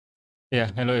Yeah,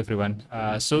 hello everyone.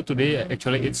 So today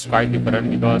actually it's quite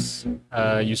different because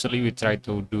usually we try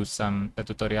to do some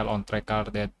tutorial on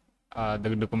Traccar that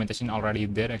the documentation already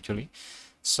there actually.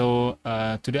 So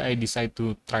today I decide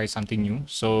to try something new.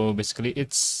 So basically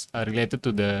it's related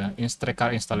to the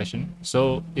Traccar installation.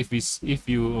 So if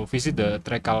you visit the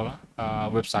Traccar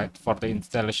website for the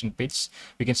installation page,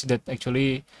 we can see that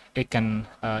actually it can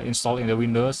install in the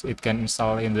Windows, it can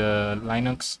install in the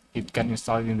Linux, it can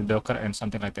install in the Docker and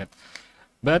something like that.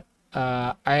 But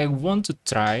I want to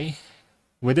try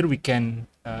whether we can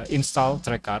install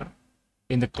Traccar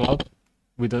in the cloud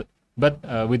with a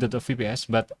without a VPS,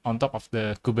 but on top of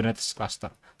the Kubernetes cluster.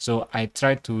 So I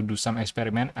tried to do some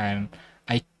experiment, and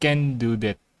I can do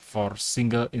that for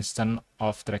single instance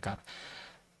of Traccar.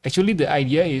 Actually, the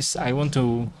idea is I want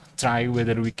to try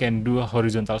whether we can do a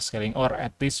horizontal scaling, or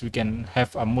at least we can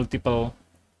have a multiple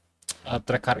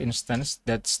Traccar instance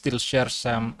that still shares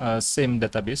some same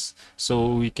database,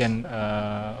 so we can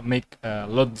make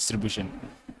load distribution.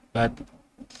 But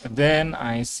then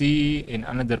I see in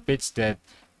another page that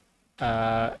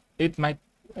it might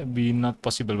be not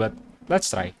possible, but let's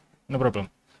try, no problem.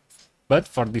 But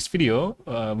for this video,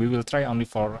 we will try only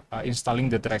for installing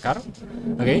the Traccar,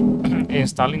 okay?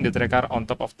 Installing the Traccar on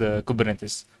top of the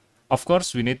Kubernetes. Of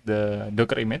course, we need the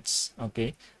Docker image,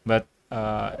 okay? But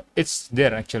it's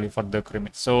there actually for Docker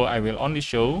image. So I will only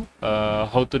show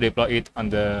how to deploy it on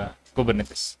the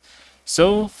Kubernetes.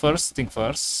 So first thing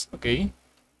first, okay?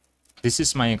 This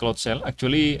is my cloud shell.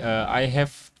 Actually, I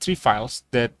have three files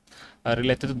that are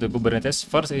related to the Kubernetes.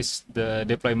 First is the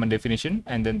deployment definition,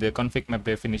 and then the config map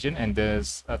definition, and the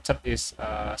third is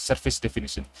service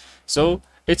definition. So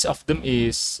each of them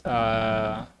is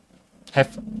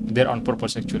have their own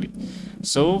purpose actually.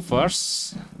 So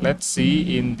first, let's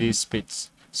see in this page.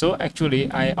 So actually,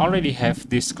 I already have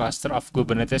this cluster of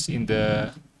Kubernetes in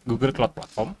the Google Cloud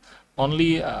Platform,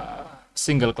 only a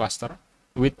single cluster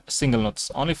with single nodes,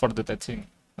 only for the testing.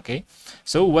 Okay,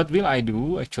 so what will I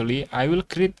do? Actually, I will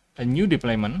create a new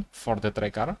deployment for the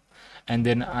Traccar, and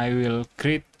then I will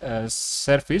create a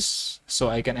service so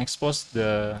I can expose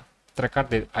the Traccar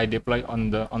that I deploy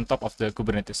on top of the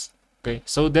Kubernetes. Okay,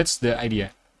 so that's the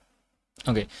idea.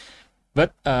 Okay,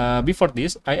 but before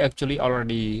this, I actually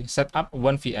already set up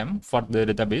one VM for the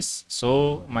database,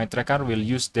 so my Traccar will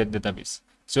use that database.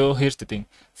 So here's the thing.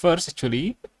 First,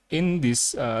 actually, in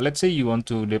this, let's say you want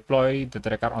to deploy the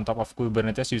Traccar on top of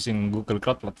Kubernetes using Google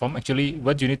Cloud Platform. Actually,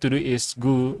 what you need to do is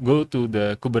go to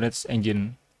the Kubernetes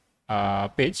engine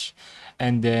page,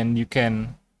 and then you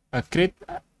can create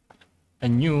a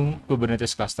new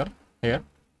Kubernetes cluster here.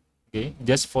 Okay,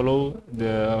 just follow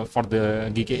for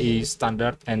the GKE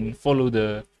standard and follow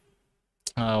the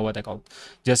what I call,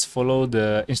 just follow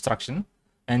the instruction,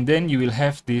 and then you will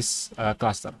have this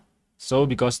cluster. So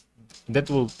because that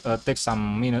will take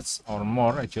some minutes or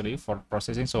more actually for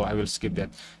processing, so I will skip that.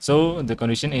 So the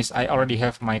condition is I already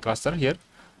have my cluster here.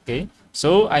 Okay,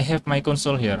 so I have my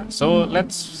console here. So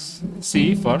let's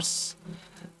see first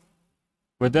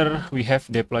whether we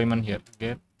have deployment here.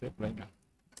 Get deployment.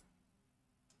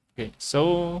 Okay,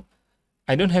 so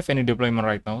I don't have any deployment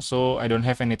right now, so I don't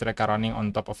have any Traccar running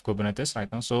on top of Kubernetes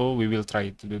right now, so we will try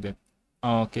to do that.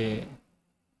 Okay.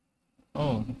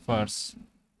 Oh, first,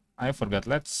 I forgot.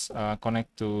 Let's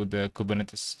connect to the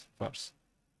Kubernetes first.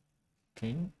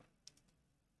 Okay.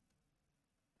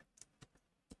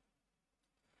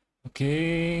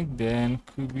 Okay, then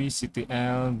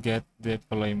kubectl get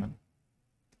deployment.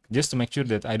 Just to make sure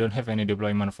that I don't have any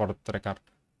deployment for Traccar.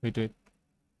 Wait.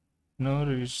 No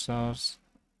resource.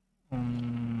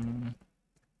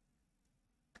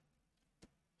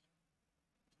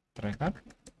 Traccar.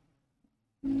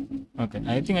 Okay,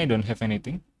 I think I don't have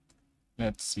anything.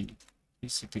 Let's see.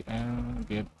 kubectl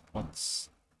get pods.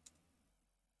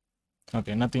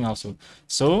 Okay, nothing also.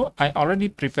 So I already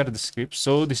prepared the script.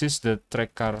 So this is the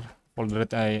Traccar folder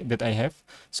that I have.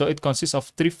 So it consists of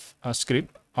three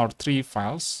script or three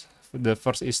files. The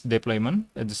first is deployment,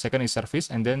 the second is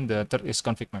service, and then the third is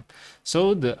config map.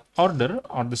 So the order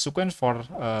or the sequence for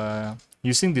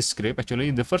using this script,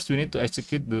 actually, the first we need to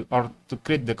execute or to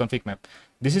create the config map.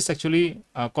 This is actually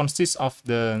consists of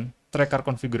the Traccar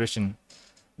configuration,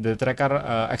 the Traccar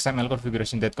XML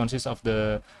configuration that consists of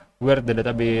the where the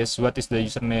database, what is the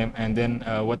username, and then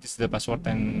what is the password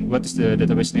and what is the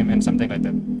database name and something like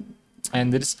that.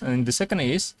 And the second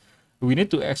is we need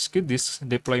to execute this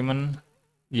deployment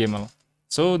YAML.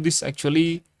 So this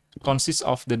actually consists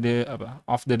of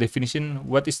the definition,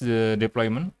 what is the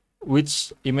deployment,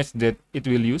 which image that it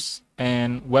will use,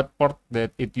 and what port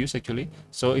that it use actually.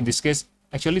 So in this case,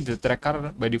 actually the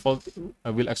tracker by default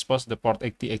will expose the port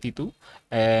 8082,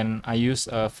 and I use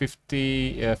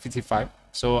 55,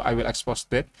 so I will expose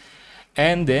that,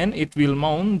 and then it will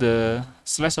mount the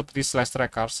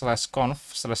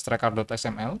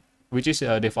 /opt/tracker/conf/tracker.xml, which is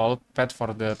a default path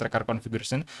for the tracker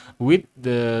configuration with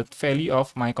the value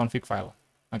of my config file.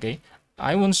 Okay,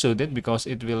 I won't show that because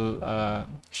it will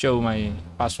show my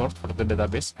password for the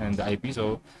database and the IP,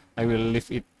 so I will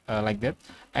leave it like that.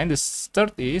 And the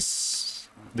third is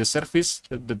the service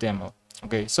the demo.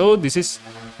 Okay, so this is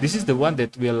the one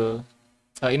that will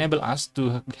enable us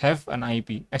to have an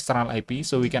IP, external IP,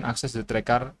 so we can access the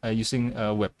tracker using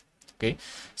web. Okay,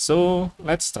 so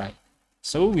let's try.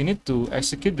 So we need to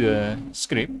execute the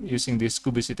script using this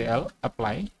kubectl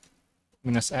apply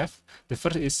 -f. The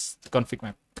first is the config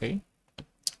map.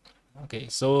 Okay,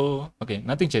 so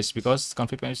nothing changed because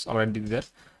config map is already there,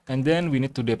 and then we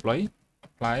need to deploy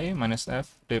apply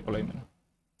 -f deployment.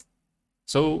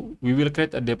 So we will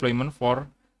create a deployment for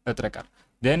a tracker.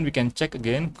 Then we can check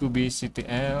again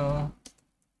kubectl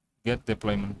get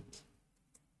deployment.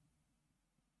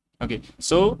 Okay,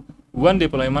 so one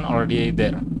deployment already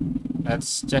there.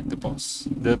 Let's check the pods.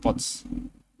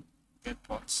 Get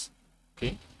pods.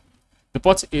 Okay, the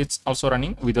pods is also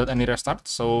running without any restart,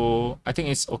 so I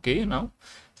think it's okay now.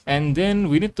 And then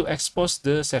we need to expose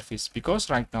the service,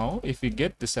 because right now if we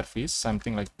get the service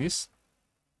something like this,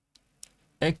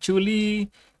 actually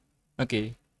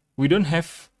okay, we don't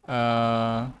have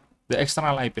the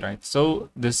external IP, right? So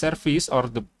the service or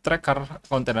the tracker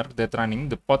container that running,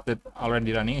 the pod that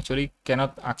already running, actually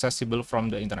cannot accessible from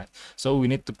the internet. So we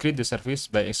need to create the service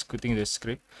by executing the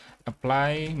script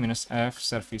apply -f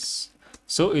service.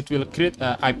 So it will create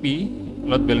a IP,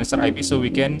 load balancer IP, so we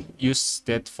can use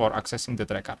that for accessing the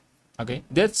tracker. Okay,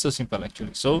 that's so simple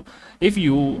actually. So if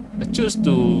you choose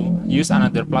to use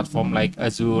another platform like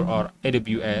Azure or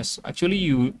AWS, actually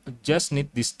you just need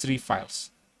these three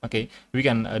files. Okay, we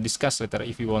can discuss later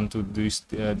if you want to do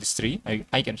these three.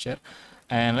 I can share.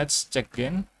 And let's check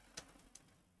again.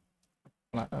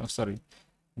 Sorry,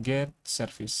 get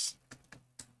service.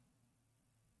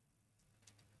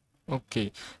 Okay,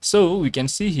 so we can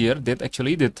see here that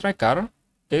actually the tracker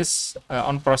is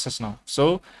on process now,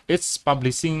 so it's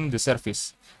publishing the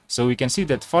service. So we can see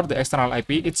that for the external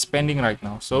IP it's pending right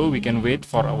now, so we can wait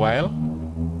for a while.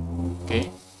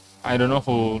 Okay, I don't know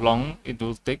how long it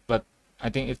will take, but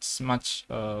I think it's much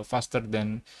faster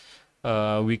than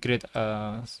we create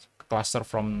a cluster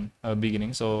from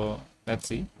beginning. So let's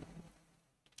see.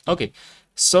 Okay,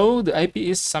 so the IP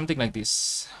is something like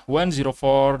this: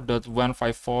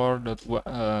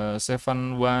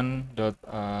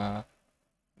 104.154.71.95.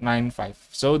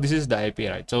 So this is the IP,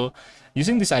 right? So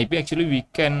using this IP, actually we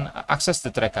can access the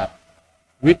tracker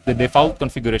with the default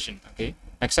configuration, okay,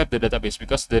 except the database,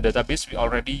 because the database we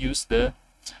already use the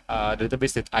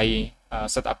database that I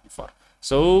set up before.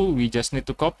 So we just need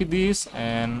to copy this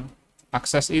and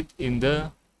access it in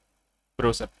the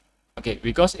browser. Okay,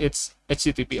 because it's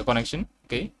HTTP connection.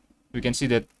 Okay, we can see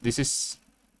that this is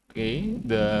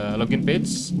the login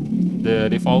page. The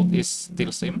default is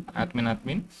still same,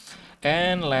 admin,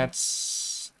 and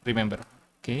let's remember.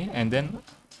 Okay, and then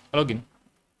login.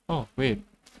 Oh wait,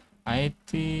 I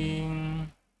think,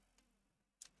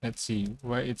 let's see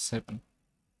why it's happened.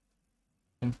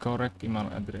 Incorrect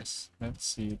email address. Let's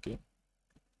see. Okay,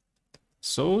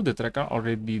 so the tracker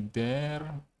already there.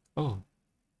 Oh,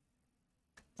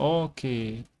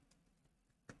 okay.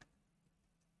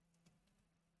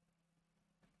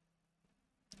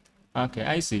 Okay,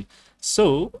 I see.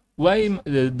 So why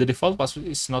the default password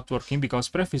is not working? Because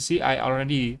previously I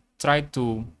already tried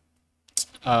to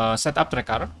set up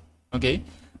Traccar, okay,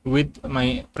 with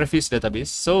my previous database,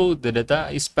 so the data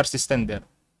is persistent there.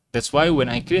 That's why when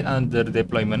I create another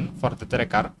deployment for the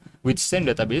Traccar with same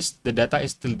database, the data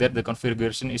is still there, the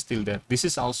configuration is still there. This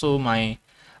is also my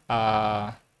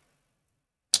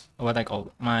what I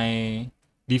call my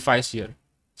device here.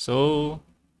 So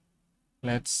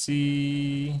let's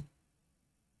see.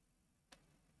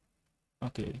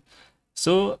 Okay,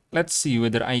 so let's see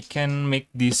whether I can make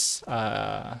this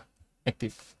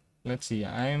active. Let's see.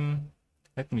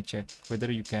 Let me check whether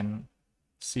you can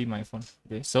see my phone.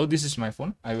 Okay, so this is my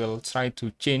phone. I will try to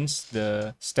change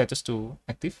the status to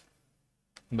active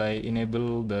by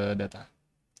enable the data.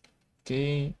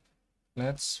 Okay,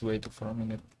 let's wait for a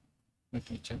minute. Let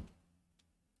me check.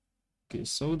 Okay,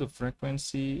 so the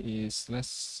frequency is,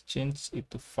 let's change it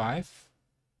to 5,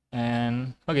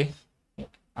 and okay,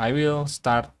 I will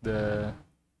start the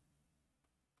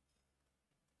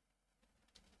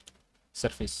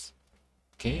service.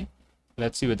 Okay,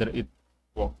 let's see whether it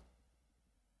works.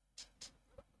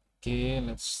 Okay,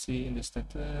 let's see in the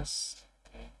status.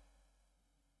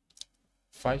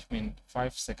 5 minutes,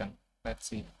 5 seconds. Let's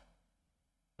see.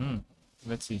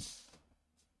 Let's see.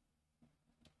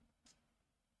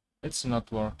 It's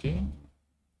not working.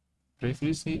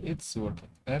 Previously it's working.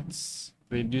 Let's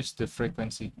reduce the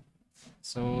frequency.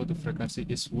 So the frequency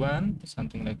is 1,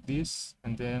 something like this,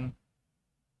 and then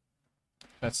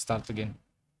let's start again.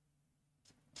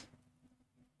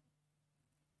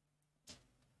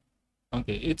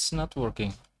 Okay, it's not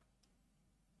working.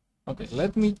 Okay,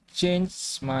 let me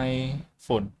change my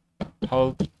phone.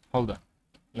 Hold on.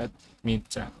 Let me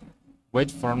try. Wait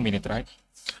for a minute, right?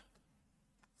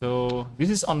 So this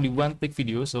is only one click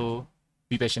video, so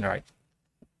be patient, right?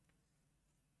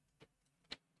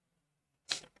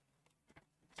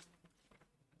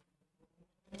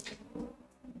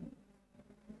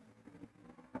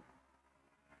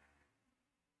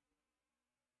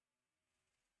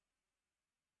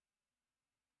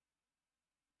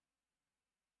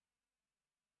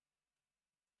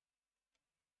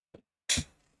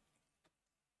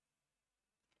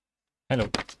 Hello.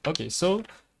 Okay, so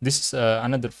this is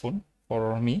another phone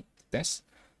for me to test.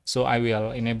 So I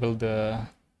will enable the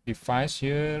device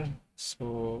here.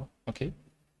 So okay,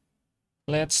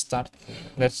 let's start.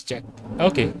 Let's check.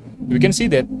 Okay, we can see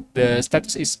that the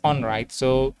status is on, right?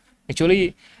 So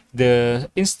actually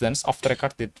the instance of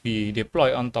Traccar that we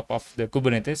deploy on top of the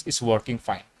Kubernetes is working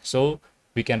fine. So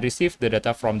we can receive the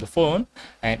data from the phone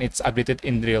and it's updated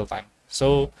in real time.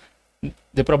 So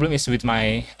the problem is with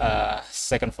my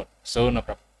second phone, so no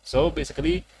problem. So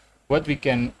basically what we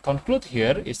can conclude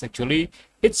here is actually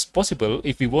it's possible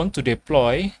if we want to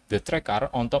deploy the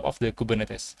Traccar on top of the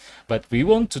Kubernetes, but we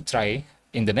want to try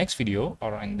in the next video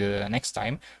or in the next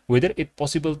time whether it's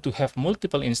possible to have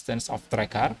multiple instances of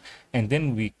Traccar, and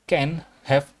then we can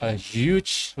have a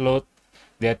huge load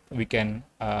that we can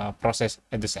process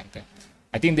at the same time.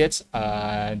 I think that's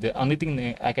the only thing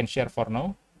that I can share for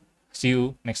now. See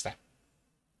you next time.